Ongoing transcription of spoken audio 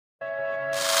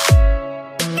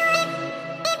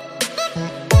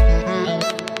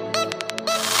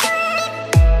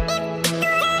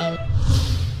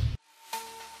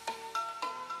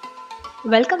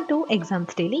Welcome to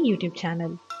Exams Daily YouTube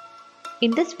channel.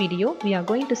 In this video, we are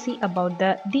going to see about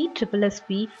the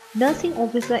DSSSB Nursing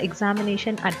Officer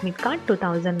Examination Admit Card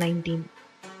 2019.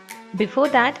 Before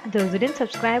that, those who didn't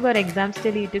subscribe our Exams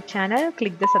Daily YouTube channel,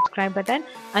 click the subscribe button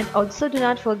and also do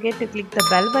not forget to click the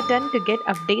bell button to get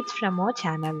updates from our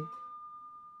channel.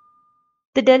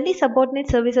 The Delhi Subordinate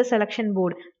Services Selection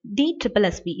Board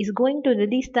DSSSB is going to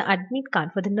release the admit card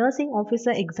for the Nursing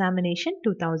Officer Examination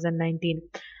 2019.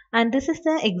 And this is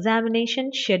the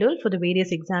examination schedule for the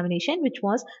various examination which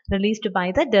was released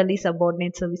by the Delhi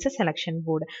Subordinate Services Selection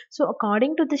Board. So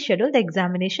according to the schedule, the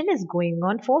examination is going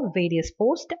on for various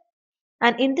posts.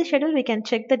 And in the schedule, we can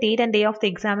check the date and day of the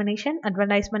examination,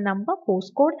 advertisement number,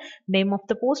 postcode, name of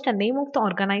the post and name of the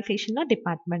organization or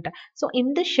department. So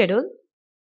in the schedule,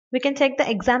 we can check the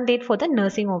exam date for the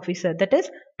nursing officer, that is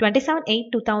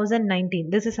 27/8/2019.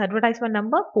 This is advertisement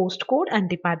number, postcode and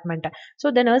department.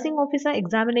 So the nursing officer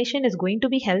examination is going to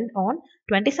be held on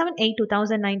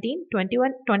 27/8/2019,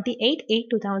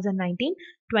 28/8/2019,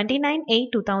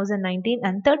 29/8/2019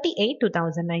 and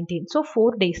 30/8/2019. So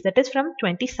 4 days, that is from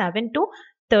 27 to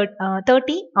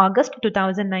 30 August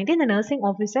 2019. The nursing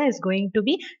officer is going to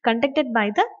be conducted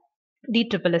by the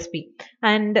DSSSB,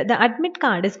 and the admit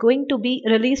card is going to be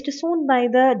released soon by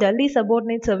the Delhi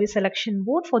Subordinate Service Selection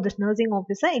Board for this nursing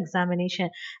officer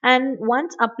examination. And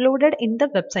once uploaded in the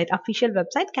website, official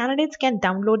website, candidates can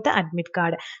download the admit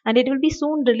card and it will be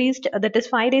soon released, that is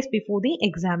 5 days before the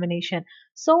examination.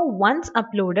 So once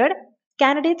uploaded,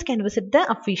 candidates can visit the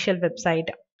official website.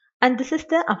 And this is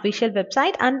the official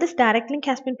website, and this direct link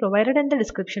has been provided in the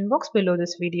description box below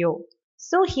this video.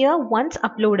 So here, once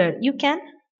uploaded, you can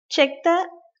check the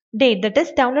date, that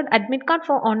is download admit card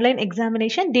for online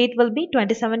examination. Date will be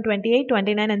 27, 28,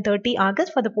 29 and 30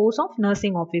 August for the post of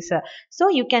nursing officer. So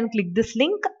you can click this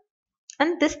link,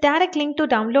 and this direct link to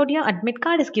download your admit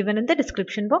card is given in the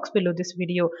description box below this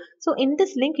video. So in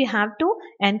this link, you have to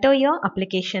enter your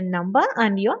application number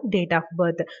and your date of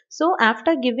birth. So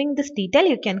after giving this detail,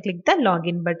 you can click the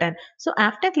login button. So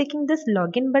after clicking this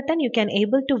login button, you can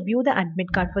able to view the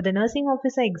admit card for the nursing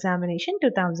officer examination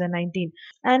 2019.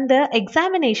 And the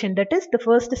examination, that is the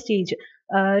first stage,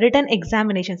 written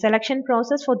examination. Selection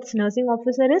process for this nursing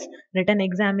officer is written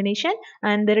examination,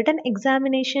 and the written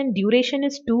examination duration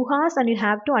is 2 hours and you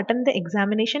have to attend the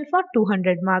examination for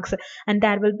 200 marks, and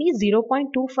there will be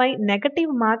 0.25 negative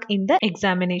mark in the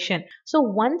examination. So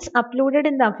once uploaded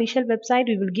in the official website,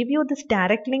 we will give you this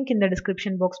direct link in the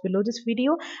description box below this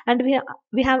video, and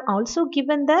we have also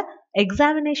given the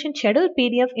examination schedule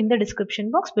PDF in the description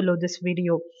box below this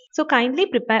video. So kindly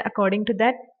prepare according to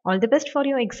that. All the best for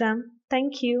your exam.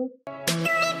 Thank you.